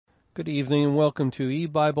Good evening and welcome to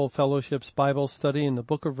E-Bible Fellowship's Bible study in the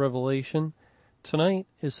book of Revelation. Tonight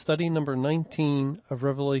is study number 19 of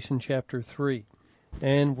Revelation chapter 3,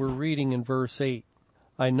 and we're reading in verse 8.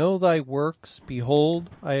 I know thy works,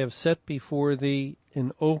 behold, I have set before thee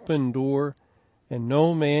an open door, and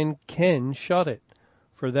no man can shut it.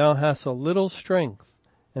 For thou hast a little strength,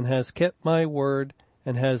 and hast kept my word,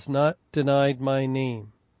 and hast not denied my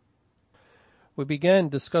name. We began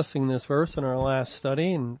discussing this verse in our last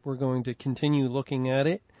study, and we're going to continue looking at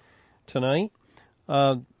it tonight.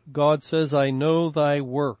 God says, I know thy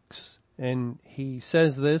works. And he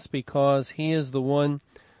says this because he is the one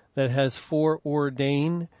that has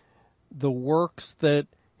foreordained the works that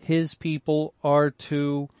his people are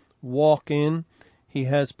to walk in. He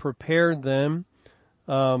has prepared them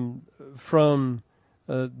from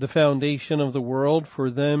the foundation of the world for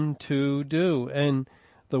them to do. And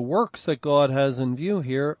the works that God has in view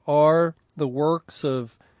here are the works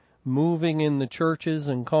of moving in the churches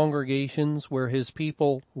and congregations where his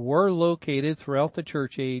people were located throughout the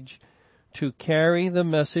church age to carry the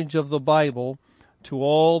message of the Bible to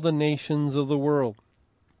all the nations of the world.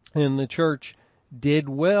 And the church did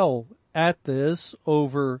well at this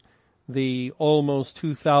over the almost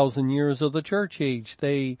 2,000 years of the church age.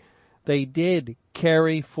 They did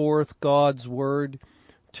carry forth God's word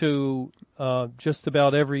to just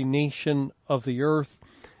about every nation of the earth,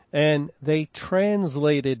 and they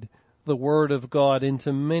translated the word of God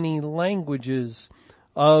into many languages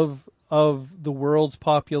of the world's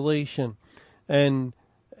population, and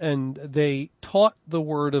they taught the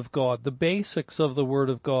word of God, the basics of the word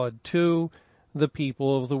of God, to the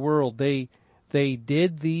people of the world. They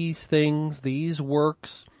did these things, these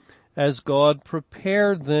works, as God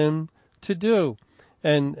prepared them to do.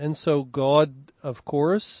 And so God, of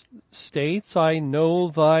course, states, I know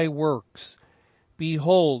thy works.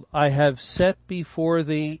 Behold, I have set before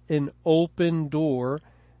thee an open door,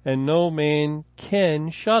 and no man can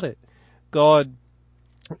shut it. God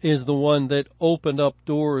is the one that opened up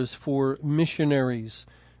doors for missionaries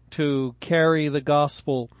to carry the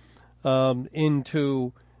gospel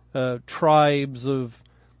into tribes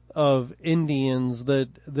of Indians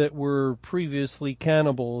that were previously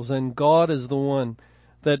cannibals, and God is the one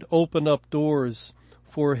that opened up doors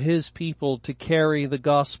for his people to carry the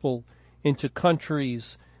gospel into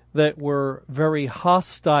countries that were very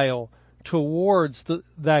hostile towards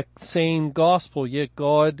that same gospel. Yet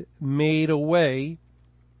God made a way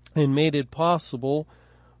and made it possible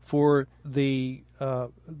for the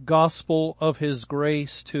gospel of his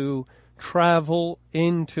grace to travel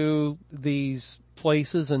into these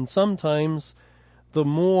places. And sometimes the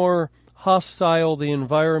more hostile the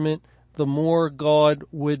environment, the more God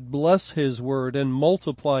would bless his word and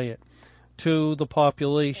multiply it to the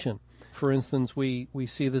population. For instance, we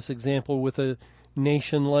see this example with a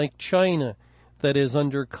nation like China that is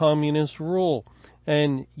under communist rule,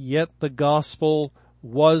 and yet the gospel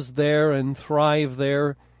was there and thrived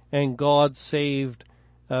there, and God saved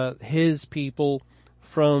his people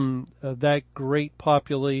from that great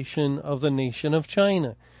population of the nation of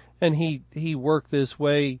China. And he worked this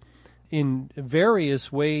way in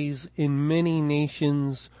various ways in many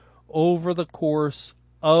nations over the course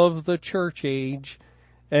of the church age,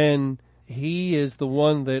 and he is the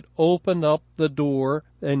one that opened up the door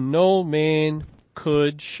and no man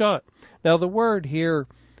could shut. Now the word here,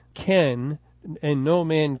 can, and no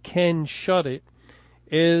man can shut it,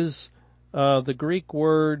 is the Greek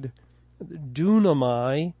word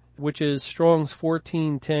dunamai, which is Strong's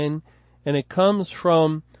 1410, and it comes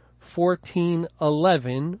from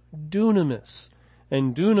 1411, dunamis.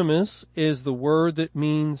 And dunamis is the word that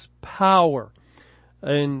means power.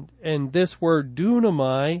 And this word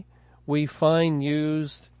dunamai we find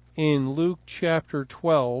used in Luke chapter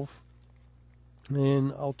 12.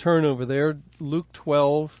 And I'll turn over there. Luke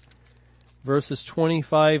 12, verses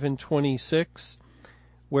 25 and 26,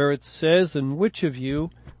 where it says, And which of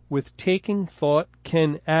you, with taking thought,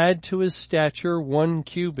 can add to his stature 1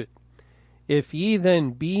 cubit? If ye then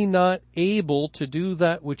be not able to do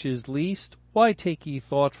that which is least, why take ye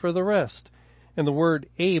thought for the rest? And the word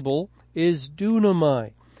able is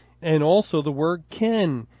dunamai, and also the word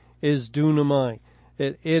can is dunamai.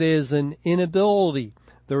 It is an inability.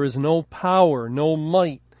 There is no power, no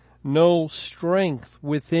might, no strength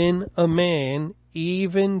within a man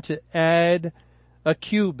even to add a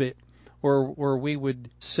cubit, or we would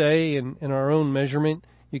say in our own measurement,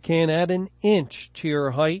 you can't add an inch to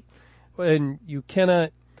your height, and you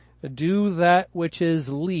cannot do that which is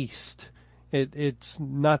least. It's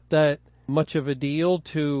not that much of a deal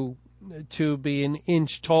to be an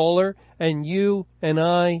inch taller, and you and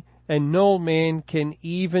I and no man can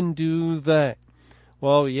even do that.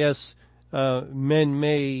 Well, yes, men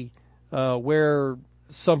may wear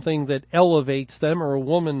something that elevates them, or a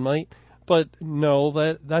woman might, but no,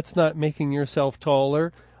 that's not making yourself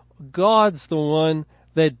taller. God's the one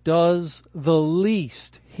that does the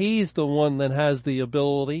least. He's the one that has the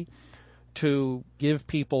ability to give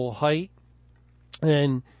people height,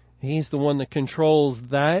 and He's the one that controls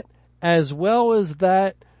that, as well as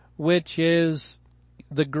that which is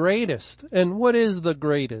the greatest. And what is the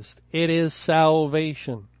greatest? It is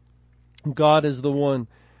salvation. God is the one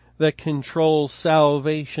that controls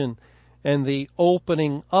salvation and the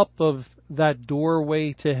opening up of that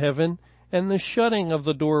doorway to heaven and the shutting of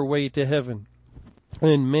the doorway to heaven.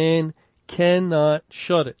 And man cannot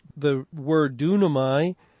shut it. The word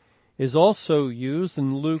dunamai is also used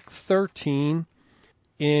in Luke 13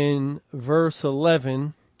 in verse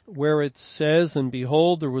 11, where it says, "And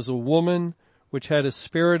behold, there was a woman which had a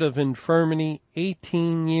spirit of infirmity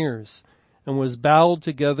 18 years, and was bowed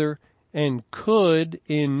together, and could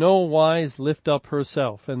in no wise lift up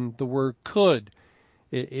herself." And the word could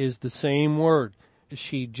is the same word.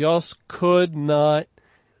 She just could not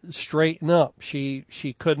straighten up. She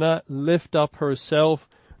could not lift up herself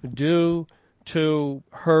due to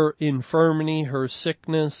her infirmity, her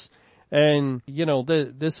sickness. And,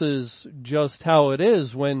 this is just how it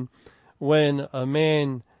is when a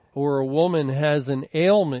man or a woman has an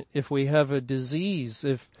ailment, if we have a disease,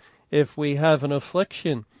 if we have an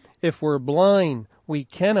affliction, if we're blind, we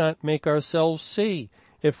cannot make ourselves see.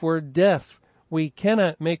 If we're deaf, we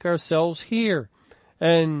cannot make ourselves hear.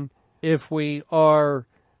 And if we are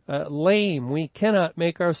lame, we cannot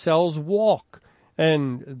make ourselves walk.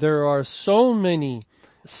 And there are so many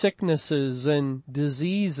sicknesses and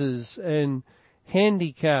diseases and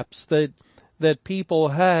handicaps that people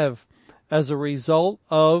have as a result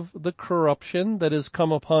of the corruption that has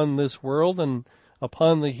come upon this world and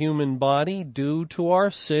upon the human body due to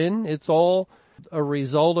our sin. It's all a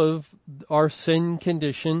result of our sin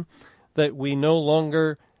condition, that we no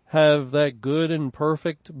longer have that good and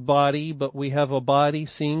perfect body, but we have a body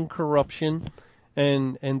seeing corruption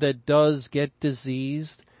and that does get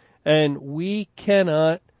diseased. And we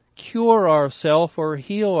cannot cure ourselves or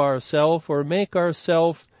heal ourselves or make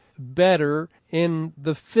ourselves better in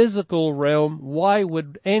the physical realm. Why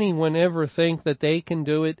would anyone ever think that they can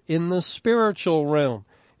do it in the spiritual realm?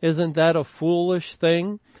 Isn't that a foolish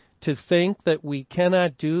thing, to think that we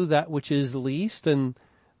cannot do that which is least? And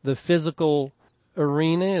the physical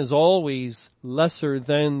arena is always lesser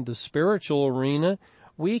than the spiritual arena.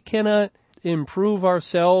 We cannot improve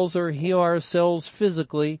ourselves or heal ourselves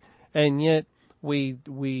physically, and yet we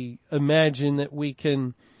imagine that we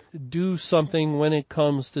can do something when it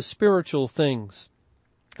comes to spiritual things,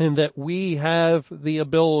 and that we have the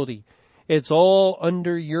ability. It's all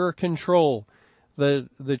under your control.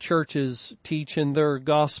 The churches teach in their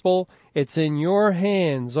gospel, it's in your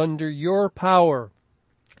hands, under your power.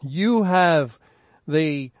 You have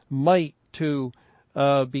the might to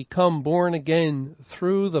become born again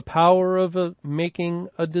through the power of making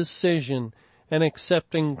a decision and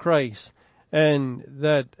accepting Christ. And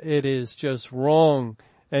that it is just wrong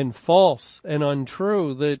and false and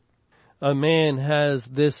untrue that a man has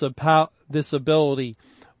this ability.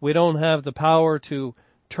 We don't have the power to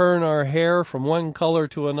turn our hair from one color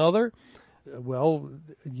to another. Well,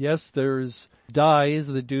 yes, there's dyes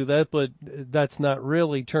that do that, but that's not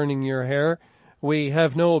really turning your hair. We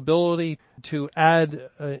have no ability to add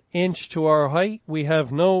an inch to our height. We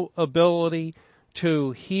have no ability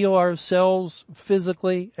to heal ourselves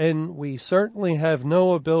physically, and we certainly have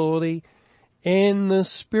no ability in the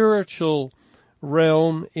spiritual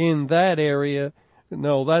realm in that area.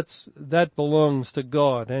 No, that belongs to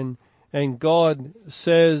God. And God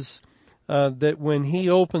says that when He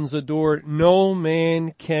opens a door, no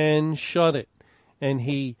man can shut it. And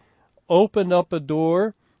He opened up a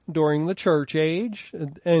door during the church age,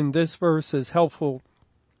 and this verse is helpful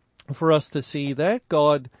for us to see that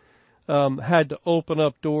God had to open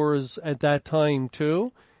up doors at that time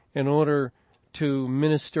too, in order to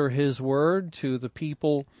minister His word to the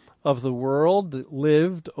people of the world that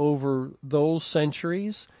lived over those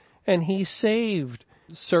centuries. And He saved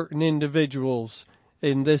certain individuals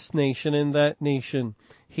in this nation and that nation.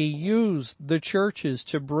 He used the churches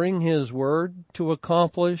to bring His word, to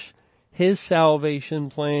accomplish His salvation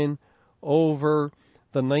plan over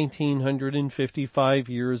the 1955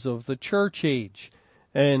 years of the church age.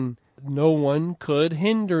 And no one could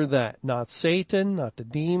hinder that. Not Satan, not the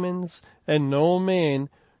demons, and no man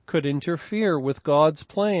could interfere with God's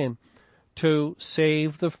plan to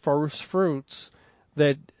save the first fruits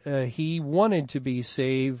that He wanted to be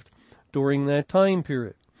saved during that time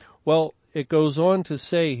period. Well, it goes on to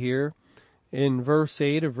say here in verse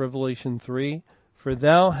 8 of Revelation 3, "For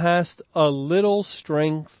thou hast a little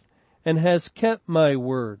strength, and hast kept my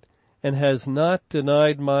word, and hast not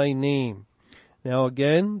denied my name." Now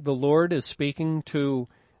again, the Lord is speaking to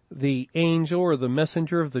the angel or the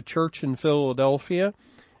messenger of the church in Philadelphia,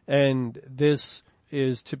 and this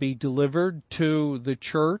is to be delivered to the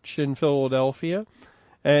church in Philadelphia.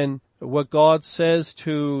 And what God says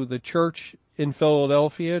to the church in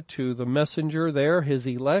Philadelphia, to the messenger there, his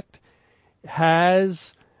elect,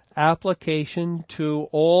 has application to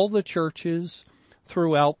all the churches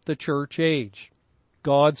throughout the church age.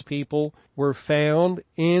 God's people were found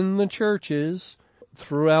in the churches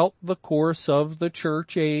throughout the course of the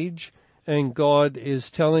church age, and God is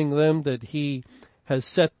telling them that he has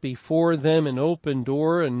set before them an open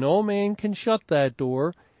door, and no man can shut that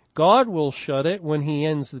door. God will shut it when he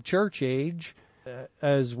ends the church age,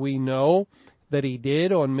 as we know that he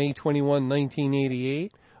did on May 21,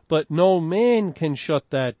 1988. But no man can shut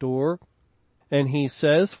that door. And he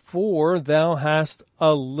says, "For thou hast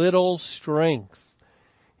a little strength."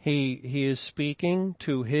 He is speaking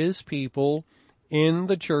to his people in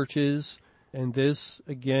the churches, and this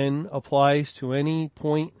again applies to any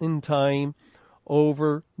point in time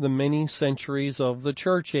over the many centuries of the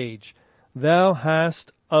church age. Thou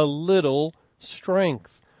hast a little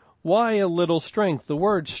strength. Why a little strength? The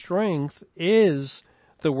word strength is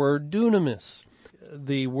the word dunamis,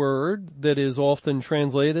 the word that is often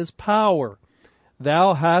translated as power.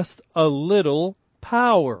 Thou hast a little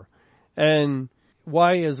power. And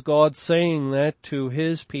why is God saying that to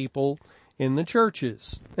his people in the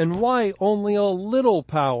churches? And why only a little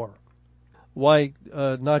power? Why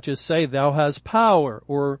not just say thou hast power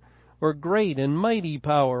or great and mighty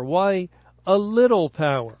power? Why a little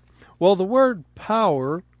power? Well, the word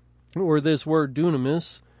power, or this word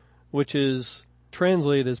dunamis, which is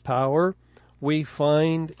translated as power, we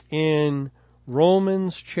find in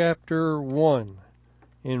Romans chapter 1.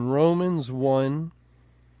 In Romans 1,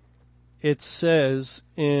 it says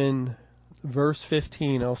in verse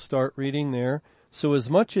 15, I'll start reading there. "So as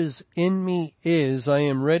much as in me is, I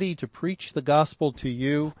am ready to preach the gospel to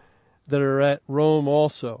you that are at Rome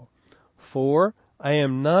also. For I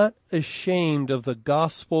am not ashamed of the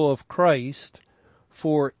gospel of Christ,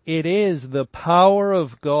 for it is the power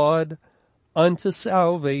of God unto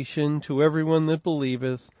salvation to everyone that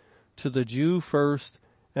believeth, to the Jew first,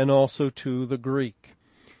 and also to the Greek."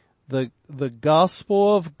 The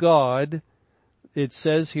gospel of God, it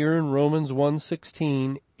says here in Romans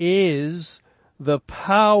 1:16, is the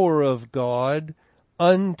power of God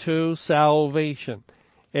unto salvation.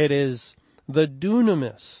 It is the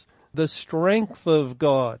dunamis, the strength of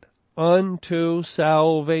God unto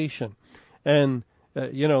salvation. And,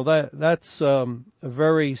 that's a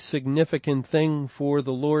very significant thing for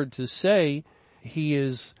the Lord to say. He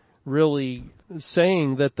is really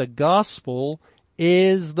saying that the gospel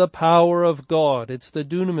is the power of God. It's the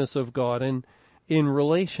dunamis of God, and in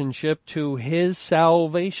relationship to his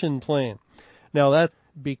salvation plan. Now that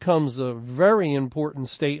becomes a very important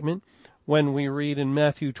statement when we read in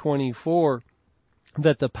Matthew 24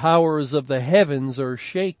 that the powers of the heavens are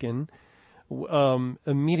shaken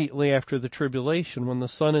immediately after the tribulation, when the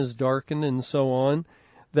sun is darkened and so on.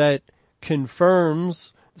 That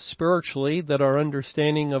confirms spiritually that our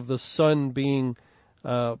understanding of the sun being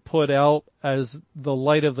put out as the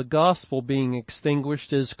light of the gospel being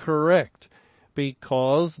extinguished is correct,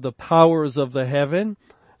 because the powers of the heaven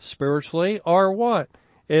spiritually are what?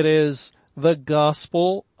 It is the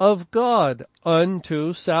gospel of God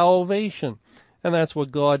unto salvation. And that's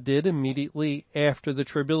what God did immediately after the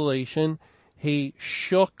tribulation. He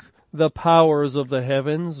shook the powers of the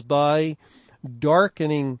heavens by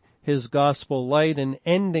darkening his gospel light and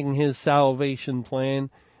ending his salvation plan.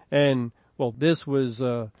 And, well, this was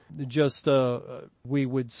we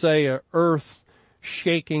would say, a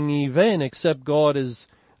earth-shaking event, except God is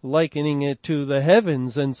likening it to the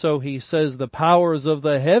heavens. And so he says the powers of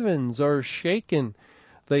the heavens are shaken.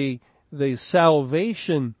 The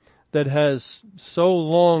salvation that has so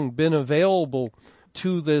long been available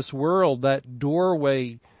to this world, that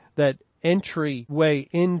doorway, that entryway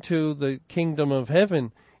into the kingdom of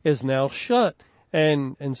heaven, is now shut.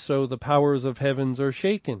 And so the powers of heavens are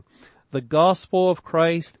shaken. The gospel of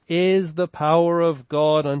Christ is the power of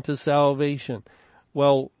God unto salvation.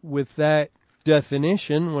 Well, with that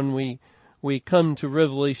definition, when we come to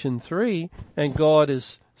Revelation 3, and God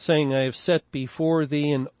is saying, "I have set before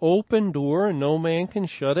thee an open door, and no man can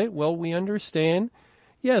shut it," well, we understand,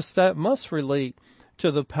 yes, that must relate to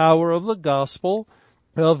the power of the gospel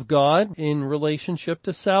of God in relationship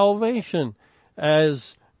to salvation,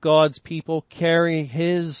 as God's people carry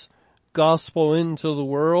his gospel into the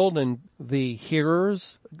world, and the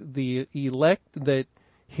hearers, the elect that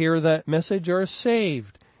hear that message are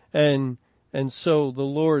saved. And so the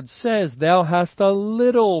Lord says, thou hast a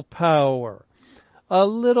little power. A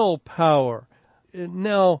little power.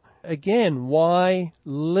 Now, again, why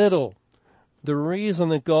little? The reason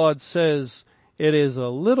that God says it is a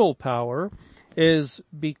little power is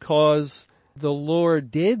because the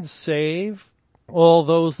Lord did save all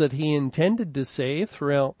those that he intended to save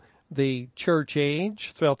throughout the church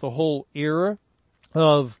age, throughout the whole era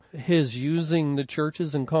of his using the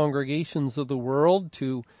churches and congregations of the world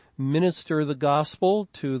to minister the gospel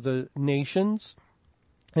to the nations.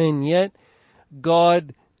 And yet,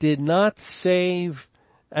 God did not save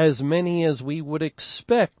as many as we would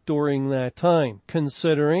expect during that time,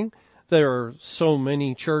 considering there are so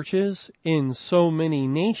many churches in so many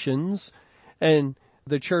nations, and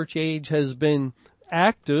the church age has been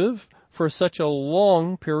active for such a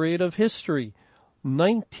long period of history,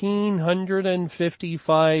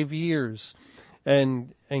 1955 years.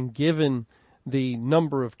 And given the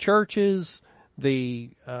number of churches,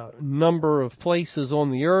 the number of places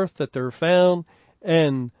on the earth that they're found,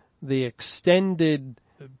 and the extended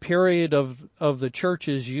period of the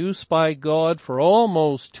church's use by God for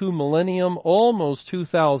almost 2 millennium, almost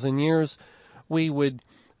 2,000 years, we would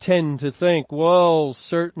tend to think, well,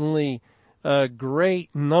 certainly a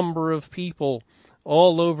great number of people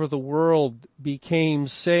all over the world became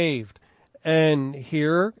saved. And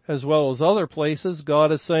here, as well as other places,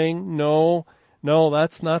 God is saying, no,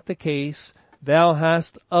 that's not the case. Thou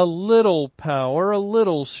hast a little power, a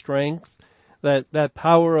little strength, that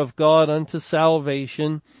power of God unto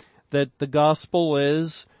salvation, that the gospel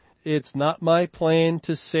is. It's not my plan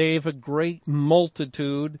to save a great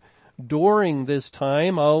multitude during this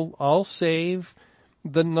time. I'll save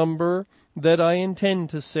the number that I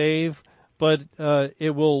intend to save, but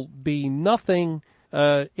it will be nothing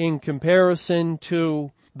in comparison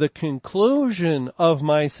to the conclusion of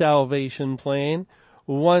my salvation plan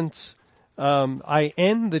once I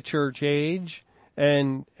end the church age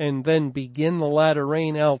and then begin the latter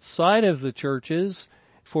rain outside of the churches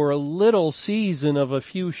for a little season of a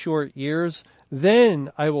few short years.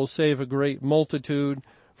 Then I will save a great multitude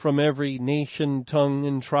from every nation, tongue,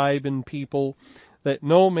 and tribe and people that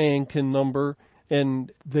no man can number.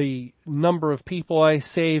 And the number of people I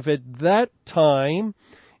save at that time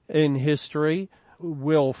in history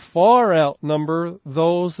will far outnumber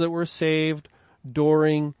those that were saved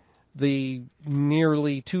during the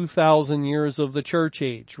nearly 2,000 years of the church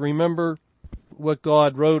age. Remember what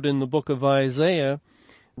God wrote in the book of Isaiah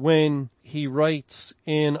when he writes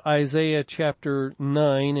in Isaiah chapter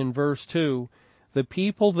 9 and verse 2, the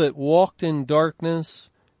people that walked in darkness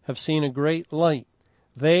have seen a great light.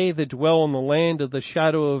 They that dwell in the land of the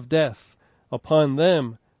shadow of death, upon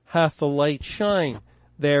them hath the light shine.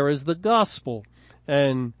 There is the gospel,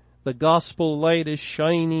 and the gospel light is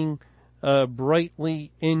shining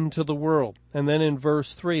brightly into the world. And then in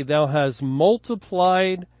verse 3, thou hast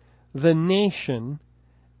multiplied the nation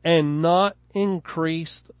and not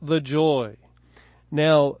increased the joy.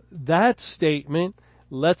 Now, that statement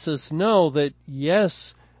lets us know that,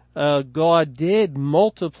 yes, God did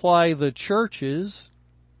multiply the churches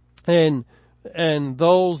and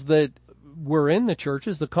those that were in the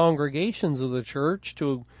churches, the congregations of the church,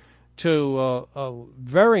 to a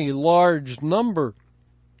very large number.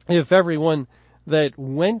 If everyone that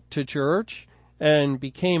went to church and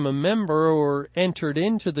became a member or entered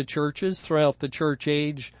into the churches throughout the church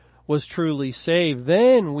age was truly saved,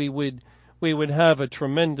 then we would have a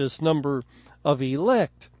tremendous number of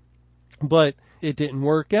elect. But it didn't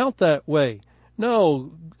work out that way.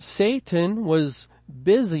 No, Satan was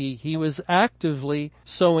busy. He was actively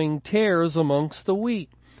sowing tares amongst the wheat,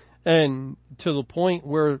 and to the point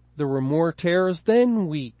where there were more tares than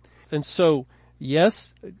wheat. And so,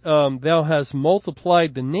 yes, thou hast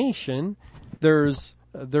multiplied the nation. There's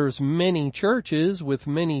many churches with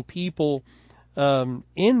many people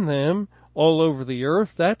in them all over the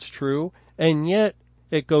earth. That's true. And yet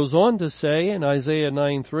it goes on to say in Isaiah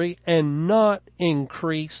 9:3, and not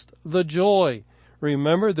increased the joy.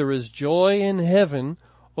 Remember, there is joy in heaven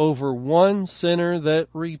over one sinner that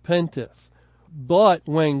repenteth. But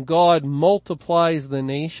when God multiplies the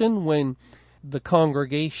nation, when the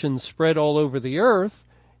congregation spread all over the earth,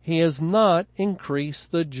 he has not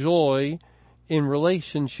increased the joy in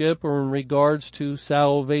relationship or in regards to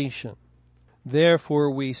salvation.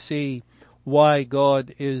 Therefore, we see why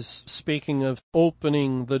God is speaking of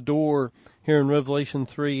opening the door here in Revelation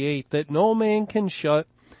 3:8, that no man can shut,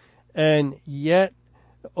 and yet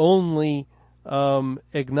only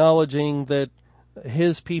acknowledging that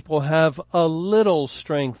his people have a little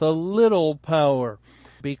strength, a little power,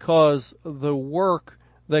 because the work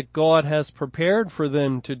that God has prepared for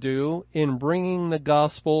them to do in bringing the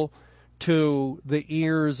gospel to the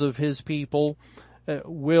ears of his people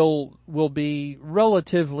will be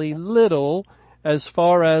relatively little as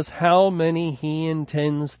far as how many he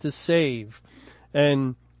intends to save.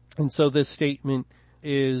 And so this statement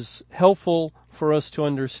is helpful for us to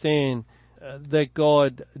understand that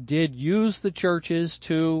God did use the churches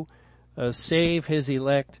to save his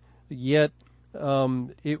elect, yet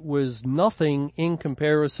it was nothing in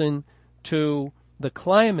comparison to the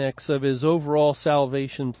climax of his overall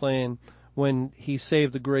salvation plan when he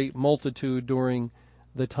saved a great multitude during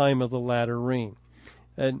the time of the latter rain.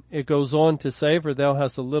 And it goes on to say, for thou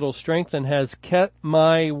hast a little strength and hast kept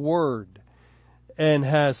my word and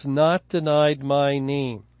hast not denied my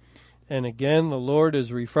name. And again, the Lord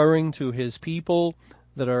is referring to his people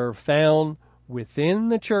that are found within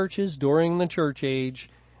the churches during the church age,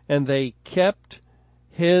 and they kept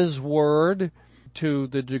his word to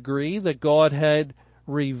the degree that God had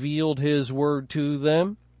revealed his word to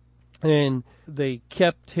them, and they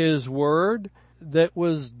kept his word that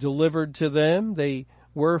was delivered to them. They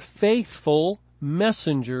were faithful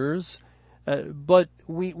messengers, but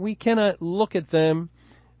we cannot look at them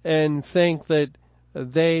and think that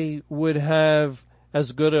they would have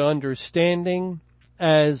as good an understanding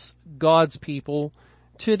as God's people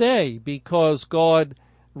today, because God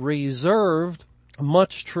reserved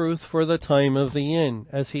much truth for the time of the end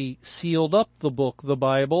as he sealed up the book, the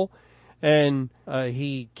Bible, and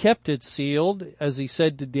he kept it sealed, as he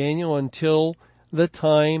said to Daniel, until the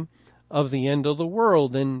time of the end of the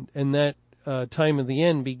world. And that time of the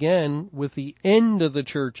end began with the end of the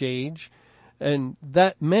church age, and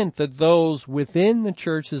that meant that those within the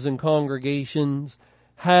churches and congregations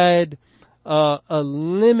had a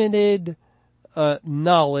limited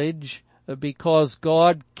knowledge, because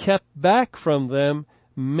God kept back from them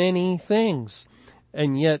many things.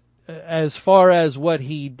 And yet, as far as what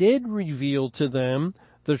he did reveal to them,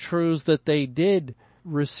 the truths that they did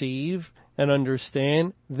receive and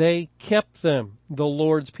understand, they kept them. The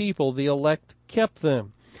Lord's people, the elect, kept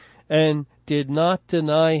them and did not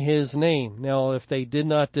deny his name. Now, if they did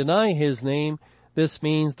not deny his name, this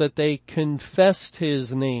means that they confessed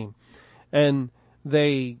his name and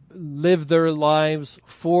they lived their lives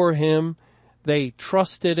for him. They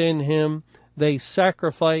trusted in him. They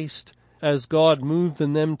sacrificed as God moved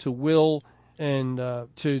in them to will and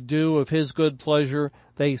to do of his good pleasure.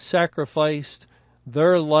 They sacrificed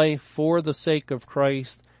their life for the sake of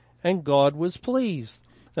Christ, and God was pleased.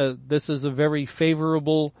 This is a very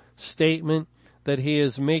favorable statement that he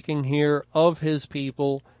is making here of his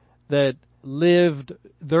people that lived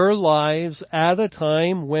their lives at a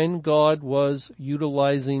time when God was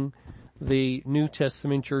utilizing the New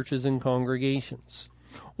Testament churches and congregations.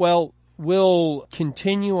 Well, we'll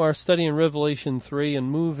continue our study in Revelation 3 and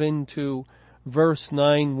move into verse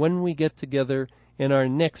 9 when we get together in our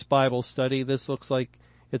next Bible study. This looks like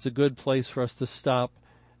it's a good place for us to stop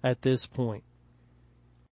at this point.